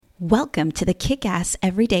Welcome to the Kick-Ass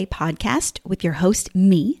Everyday Podcast with your host,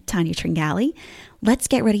 me, Tanya Tringali. Let's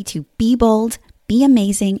get ready to be bold, be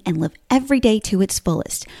amazing, and live every day to its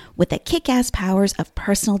fullest with the kick-ass powers of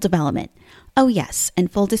personal development. Oh yes,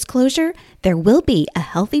 and full disclosure, there will be a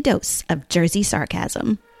healthy dose of Jersey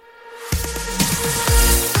sarcasm.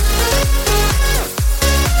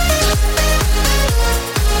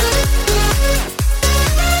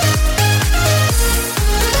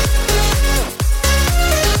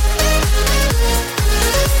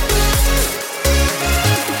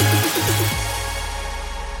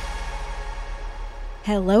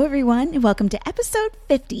 Hello, everyone, and welcome to episode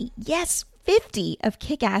 50. Yes, 50 of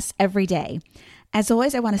Kick-Ass Every Day. As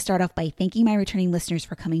always, I want to start off by thanking my returning listeners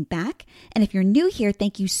for coming back. And if you're new here,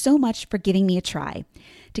 thank you so much for giving me a try.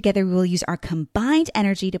 Together, we will use our combined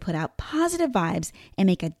energy to put out positive vibes and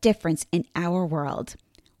make a difference in our world.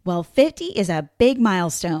 Well, 50 is a big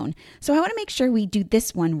milestone, so I want to make sure we do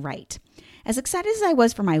this one right. As excited as I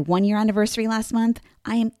was for my 1-year anniversary last month,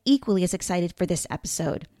 I am equally as excited for this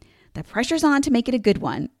episode. The pressure's on to make it a good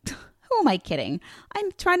one. Who am I kidding? I'm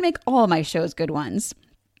trying to make all my shows good ones.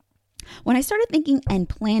 When I started thinking and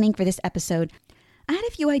planning for this episode, I had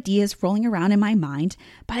a few ideas rolling around in my mind,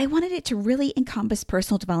 but I wanted it to really encompass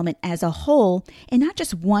personal development as a whole and not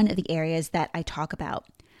just one of the areas that I talk about.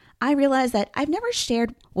 I realized that I've never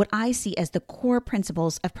shared what I see as the core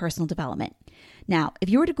principles of personal development. Now, if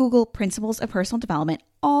you were to Google principles of personal development,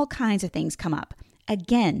 all kinds of things come up.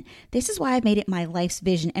 Again, this is why I've made it my life's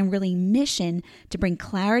vision and really mission to bring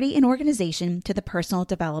clarity and organization to the personal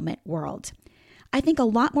development world. I think a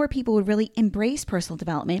lot more people would really embrace personal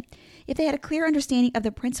development if they had a clear understanding of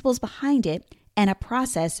the principles behind it and a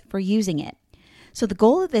process for using it. So the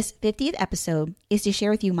goal of this 50th episode is to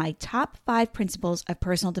share with you my top 5 principles of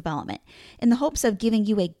personal development in the hopes of giving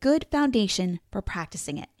you a good foundation for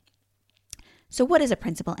practicing it. So what is a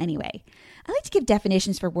principle anyway? I like to give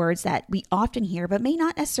definitions for words that we often hear but may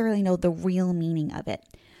not necessarily know the real meaning of it.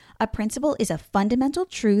 A principle is a fundamental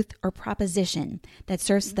truth or proposition that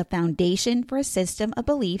serves as the foundation for a system of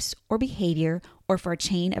beliefs or behavior or for a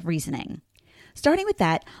chain of reasoning. Starting with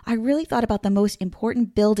that, I really thought about the most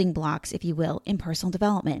important building blocks, if you will, in personal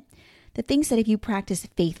development. The things that if you practice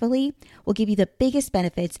faithfully will give you the biggest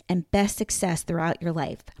benefits and best success throughout your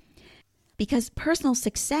life. Because personal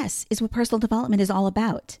success is what personal development is all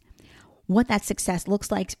about. What that success looks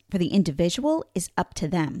like for the individual is up to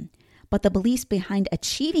them, but the beliefs behind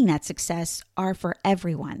achieving that success are for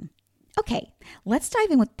everyone. Okay, let's dive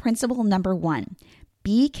in with principle number 1.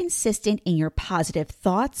 Be consistent in your positive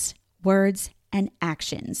thoughts, words, and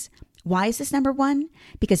actions. Why is this number 1?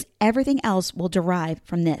 Because everything else will derive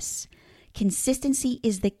from this. Consistency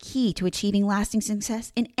is the key to achieving lasting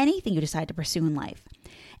success in anything you decide to pursue in life.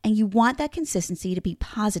 And you want that consistency to be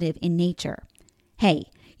positive in nature. Hey,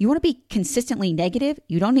 you want to be consistently negative?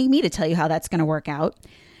 You don't need me to tell you how that's going to work out.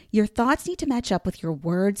 Your thoughts need to match up with your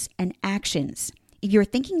words and actions. If you're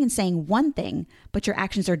thinking and saying one thing, but your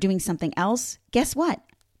actions are doing something else, guess what?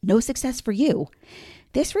 No success for you.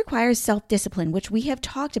 This requires self-discipline, which we have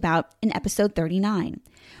talked about in episode 39.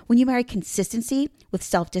 When you marry consistency with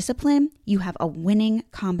self-discipline, you have a winning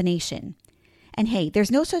combination. And hey,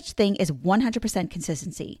 there's no such thing as 100%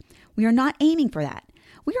 consistency. We are not aiming for that.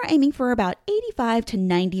 We are aiming for about 85 to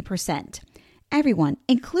 90%. Everyone,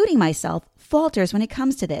 including myself, falters when it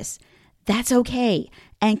comes to this. That's okay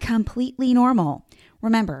and completely normal.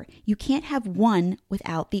 Remember, you can't have one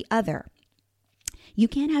without the other. You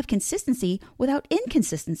can't have consistency without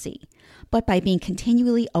inconsistency. But by being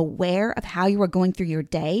continually aware of how you are going through your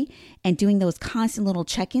day and doing those constant little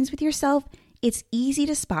check-ins with yourself, it's easy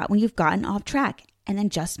to spot when you've gotten off track and then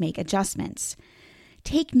just make adjustments.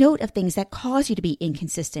 Take note of things that cause you to be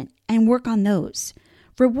inconsistent and work on those.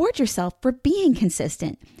 Reward yourself for being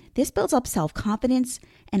consistent. This builds up self-confidence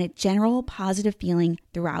and a general positive feeling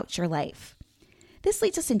throughout your life. This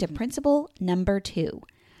leads us into principle number 2.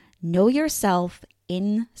 Know yourself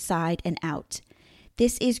inside and out.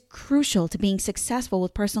 This is crucial to being successful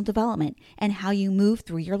with personal development and how you move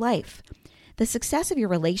through your life. The success of your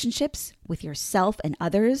relationships with yourself and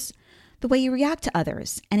others, the way you react to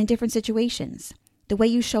others and in different situations, the way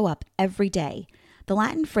you show up every day. The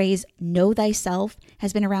Latin phrase, know thyself,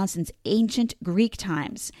 has been around since ancient Greek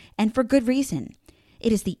times, and for good reason.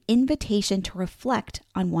 It is the invitation to reflect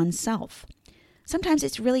on oneself. Sometimes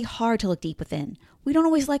it's really hard to look deep within. We don't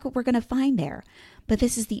always like what we're going to find there, but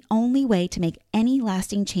this is the only way to make any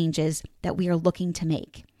lasting changes that we are looking to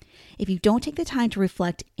make. If you don't take the time to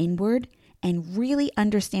reflect inward and really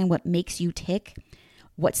understand what makes you tick,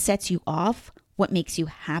 what sets you off, what makes you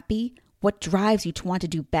happy, what drives you to want to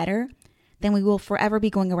do better, then we will forever be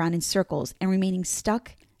going around in circles and remaining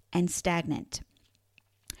stuck and stagnant.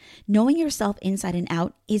 Knowing yourself inside and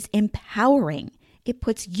out is empowering. It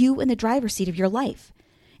puts you in the driver's seat of your life.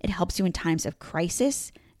 It helps you in times of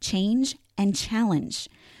crisis, change, and challenge.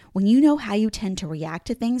 When you know how you tend to react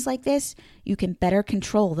to things like this, you can better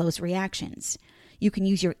control those reactions. You can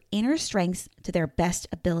use your inner strengths to their best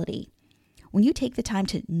ability. When you take the time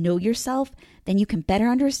to know yourself, then you can better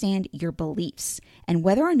understand your beliefs and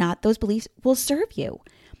whether or not those beliefs will serve you.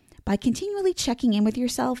 By continually checking in with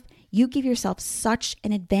yourself, you give yourself such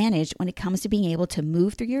an advantage when it comes to being able to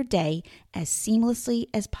move through your day as seamlessly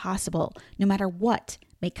as possible, no matter what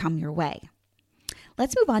may come your way.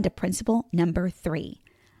 Let's move on to principle number 3.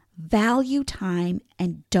 Value time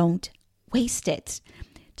and don't waste it.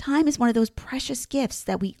 Time is one of those precious gifts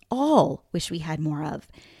that we all wish we had more of.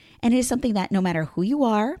 And it is something that no matter who you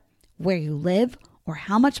are, where you live, or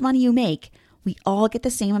how much money you make, we all get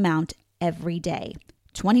the same amount every day,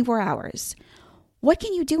 24 hours. What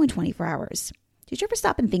can you do in 24 hours? Did you ever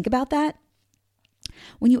stop and think about that?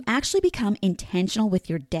 When you actually become intentional with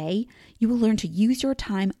your day, you will learn to use your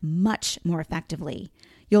time much more effectively.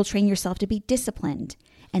 You'll train yourself to be disciplined,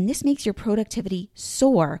 and this makes your productivity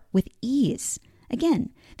soar with ease.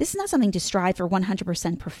 Again, this is not something to strive for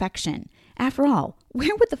 100% perfection. After all,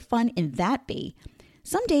 where would the fun in that be?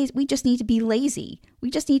 Some days we just need to be lazy. We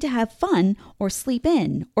just need to have fun or sleep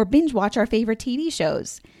in or binge watch our favorite TV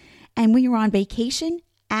shows. And when you're on vacation,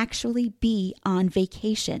 actually be on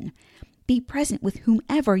vacation. Be present with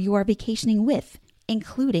whomever you are vacationing with,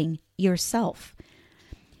 including yourself.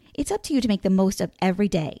 It's up to you to make the most of every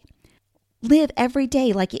day. Live every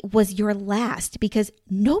day like it was your last because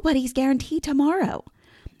nobody's guaranteed tomorrow.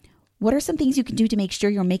 What are some things you can do to make sure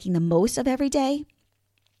you're making the most of every day?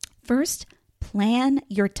 First, plan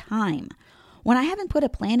your time. When I haven't put a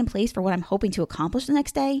plan in place for what I'm hoping to accomplish the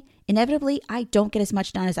next day, inevitably, I don't get as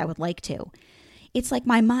much done as I would like to. It's like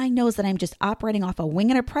my mind knows that I'm just operating off a wing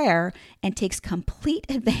and a prayer and takes complete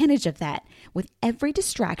advantage of that with every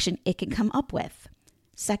distraction it can come up with.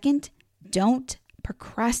 Second, don't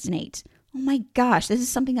procrastinate. Oh my gosh, this is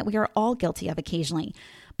something that we are all guilty of occasionally.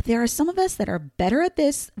 But there are some of us that are better at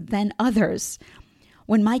this than others.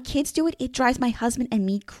 When my kids do it, it drives my husband and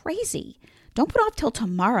me crazy. Don't put off till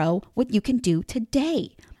tomorrow what you can do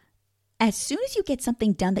today. As soon as you get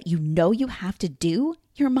something done that you know you have to do,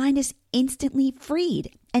 your mind is instantly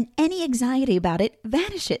freed and any anxiety about it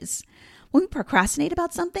vanishes. When we procrastinate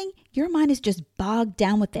about something, your mind is just bogged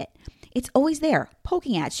down with it. It's always there,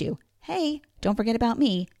 poking at you. Hey, don't forget about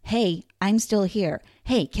me. Hey, I'm still here.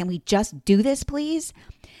 Hey, can we just do this, please?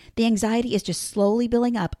 The anxiety is just slowly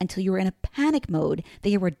building up until you're in a panic mode that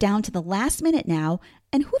you were down to the last minute now,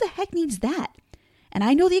 and who the heck needs that? And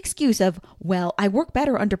I know the excuse of, well, I work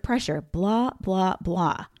better under pressure, blah, blah,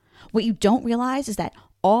 blah. What you don't realize is that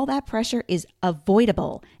all that pressure is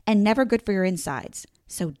avoidable and never good for your insides.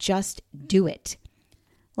 So just do it.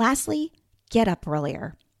 Lastly, get up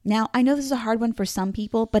earlier. Now, I know this is a hard one for some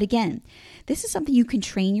people, but again, this is something you can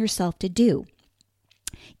train yourself to do.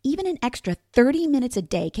 Even an extra 30 minutes a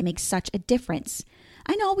day can make such a difference.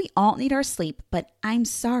 I know we all need our sleep, but I'm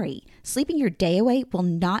sorry. Sleeping your day away will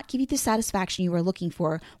not give you the satisfaction you are looking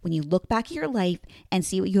for when you look back at your life and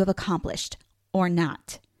see what you have accomplished, or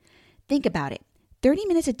not. Think about it. 30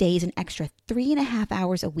 minutes a day is an extra 3.5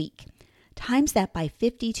 hours a week. Times that by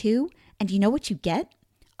 52, and you know what you get?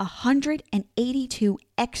 182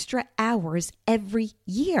 extra hours every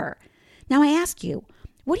year. Now I ask you,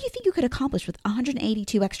 what do you think you could accomplish with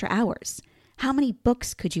 182 extra hours? How many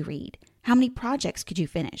books could you read? How many projects could you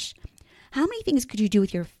finish? How many things could you do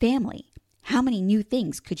with your family? How many new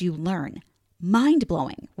things could you learn?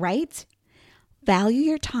 Mind-blowing, right? Value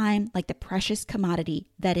your time like the precious commodity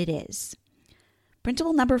that it is.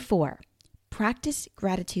 Principle number 4, practice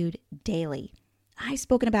gratitude daily. I've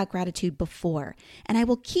spoken about gratitude before, and I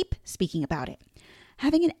will keep speaking about it.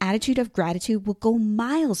 Having an attitude of gratitude will go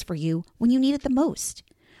miles for you when you need it the most.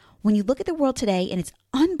 When you look at the world today and its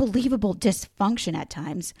unbelievable dysfunction at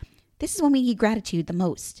times, this is when we need gratitude the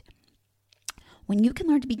most. When you can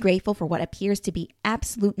learn to be grateful for what appears to be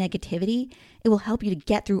absolute negativity, it will help you to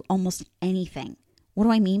get through almost anything. What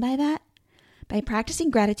do I mean by that? By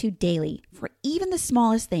practicing gratitude daily for even the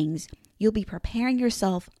smallest things, you'll be preparing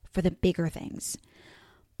yourself for the bigger things,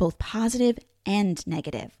 both positive and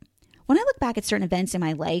negative. When I look back at certain events in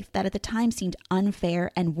my life that at the time seemed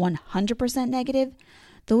unfair and 100% negative,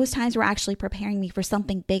 those times were actually preparing me for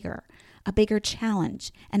something bigger, a bigger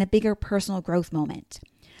challenge, and a bigger personal growth moment.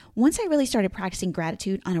 Once I really started practicing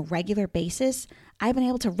gratitude on a regular basis, I've been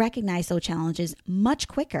able to recognize those challenges much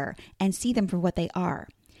quicker and see them for what they are.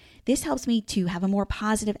 This helps me to have a more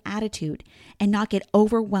positive attitude and not get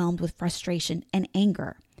overwhelmed with frustration and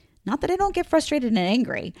anger. Not that I don't get frustrated and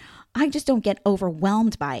angry. I just don't get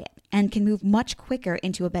overwhelmed by it and can move much quicker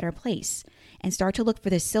into a better place and start to look for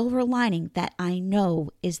the silver lining that I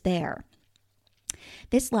know is there.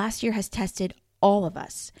 This last year has tested all of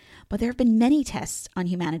us, but there have been many tests on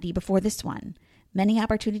humanity before this one, many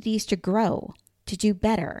opportunities to grow, to do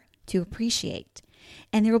better, to appreciate,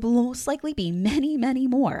 and there will most likely be many, many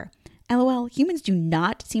more. LOL, humans do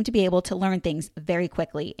not seem to be able to learn things very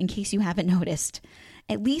quickly, in case you haven't noticed,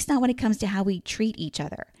 at least not when it comes to how we treat each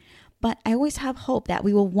other. But I always have hope that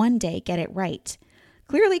we will one day get it right.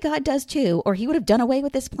 Clearly God does too, or he would have done away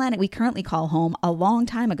with this planet we currently call home a long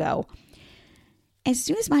time ago. As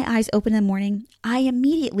soon as my eyes open in the morning, I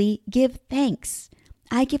immediately give thanks.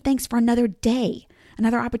 I give thanks for another day,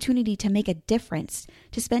 another opportunity to make a difference,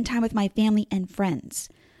 to spend time with my family and friends,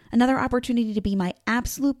 another opportunity to be my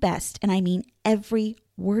absolute best, and I mean every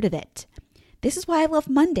word of it. This is why I love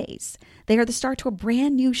Mondays. They are the start to a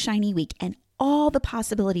brand new shiny week and all the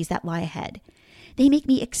possibilities that lie ahead. They make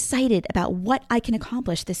me excited about what I can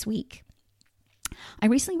accomplish this week. I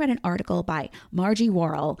recently read an article by Margie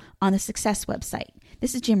Worrell on the Success website.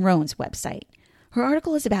 This is Jim Rohn's website. Her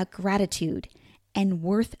article is about gratitude and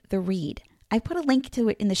worth the read. I put a link to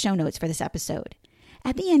it in the show notes for this episode.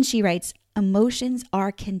 At the end, she writes, emotions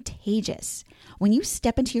are contagious. When you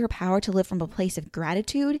step into your power to live from a place of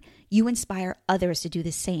gratitude, you inspire others to do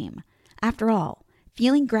the same. After all,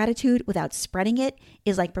 feeling gratitude without spreading it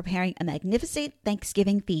is like preparing a magnificent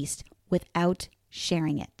Thanksgiving feast without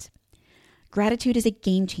sharing it. Gratitude is a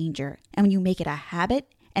game changer, and when you make it a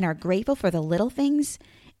habit and are grateful for the little things,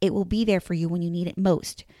 it will be there for you when you need it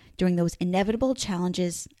most during those inevitable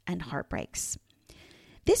challenges and heartbreaks.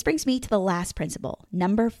 This brings me to the last principle,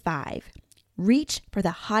 number 5. Reach for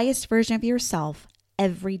the highest version of yourself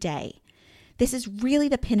every day. This is really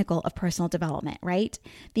the pinnacle of personal development, right?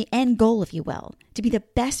 The end goal, if you will, to be the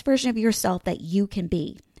best version of yourself that you can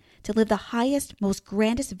be, to live the highest, most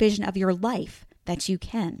grandest vision of your life that you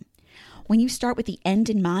can. When you start with the end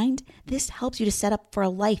in mind, this helps you to set up for a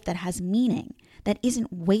life that has meaning, that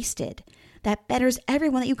isn't wasted, that betters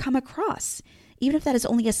everyone that you come across, even if that is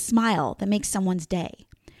only a smile that makes someone's day.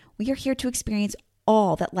 We are here to experience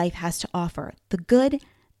all that life has to offer, the good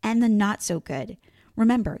and the not so good.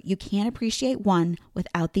 Remember, you can't appreciate one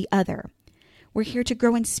without the other. We're here to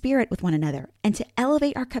grow in spirit with one another and to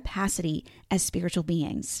elevate our capacity as spiritual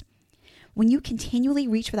beings. When you continually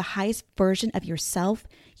reach for the highest version of yourself,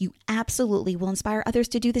 you absolutely will inspire others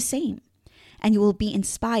to do the same, and you will be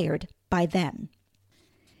inspired by them.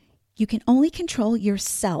 You can only control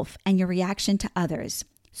yourself and your reaction to others.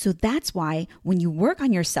 So that's why when you work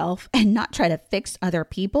on yourself and not try to fix other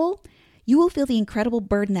people, you will feel the incredible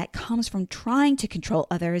burden that comes from trying to control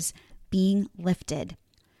others being lifted.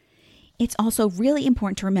 It's also really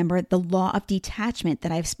important to remember the law of detachment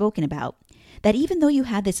that I've spoken about. That even though you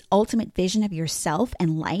have this ultimate vision of yourself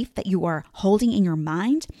and life that you are holding in your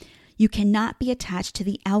mind, you cannot be attached to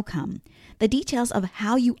the outcome. The details of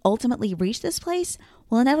how you ultimately reach this place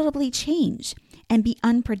will inevitably change and be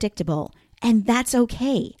unpredictable, and that's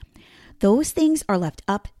okay. Those things are left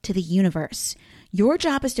up to the universe. Your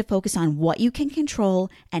job is to focus on what you can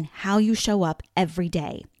control and how you show up every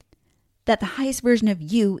day. That the highest version of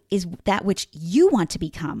you is that which you want to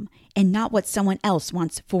become and not what someone else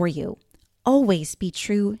wants for you. Always be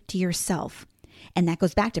true to yourself. And that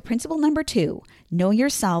goes back to principle number 2, know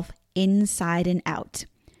yourself inside and out.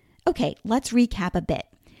 Okay, let's recap a bit.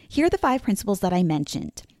 Here are the 5 principles that I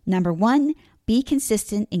mentioned. Number 1, be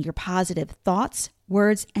consistent in your positive thoughts,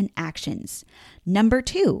 words, and actions. Number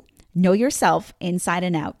 2, know yourself inside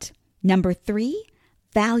and out. Number 3,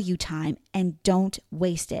 value time and don't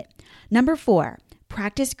waste it. Number 4,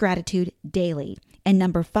 practice gratitude daily. And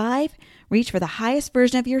number 5, reach for the highest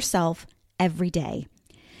version of yourself every day.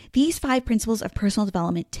 These 5 principles of personal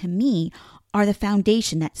development to me are the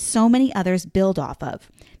foundation that so many others build off of.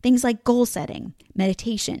 Things like goal setting,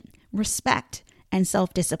 meditation, respect, and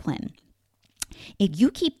self-discipline. If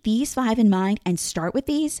you keep these 5 in mind and start with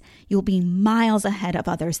these, you'll be miles ahead of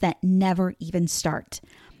others that never even start.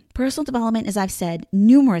 Personal development, as I've said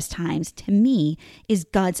numerous times, to me is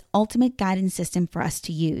God's ultimate guidance system for us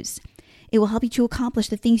to use. It will help you to accomplish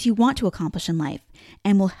the things you want to accomplish in life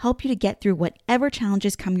and will help you to get through whatever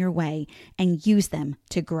challenges come your way and use them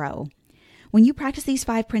to grow. When you practice these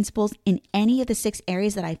 5 principles in any of the 6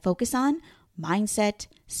 areas that I focus on, mindset,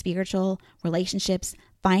 spiritual, relationships,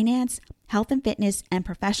 finance, health and fitness, and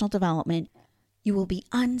professional development, you will be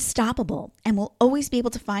unstoppable and will always be able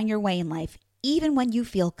to find your way in life, even when you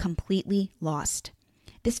feel completely lost.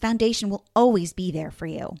 This foundation will always be there for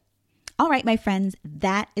you. All right, my friends,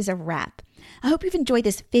 that is a wrap. I hope you've enjoyed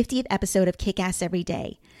this 50th episode of Kick-Ass Every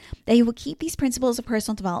Day, that you will keep these principles of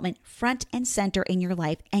personal development front and center in your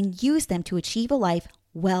life and use them to achieve a life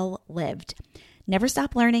well lived. Never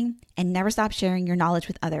stop learning and never stop sharing your knowledge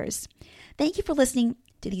with others. Thank you for listening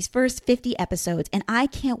to these first 50 episodes, and I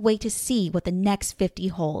can't wait to see what the next 50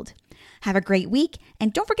 hold. Have a great week,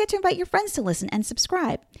 and don't forget to invite your friends to listen and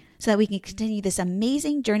subscribe so that we can continue this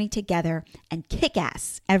amazing journey together and kick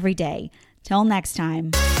ass every day. Till next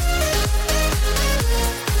time.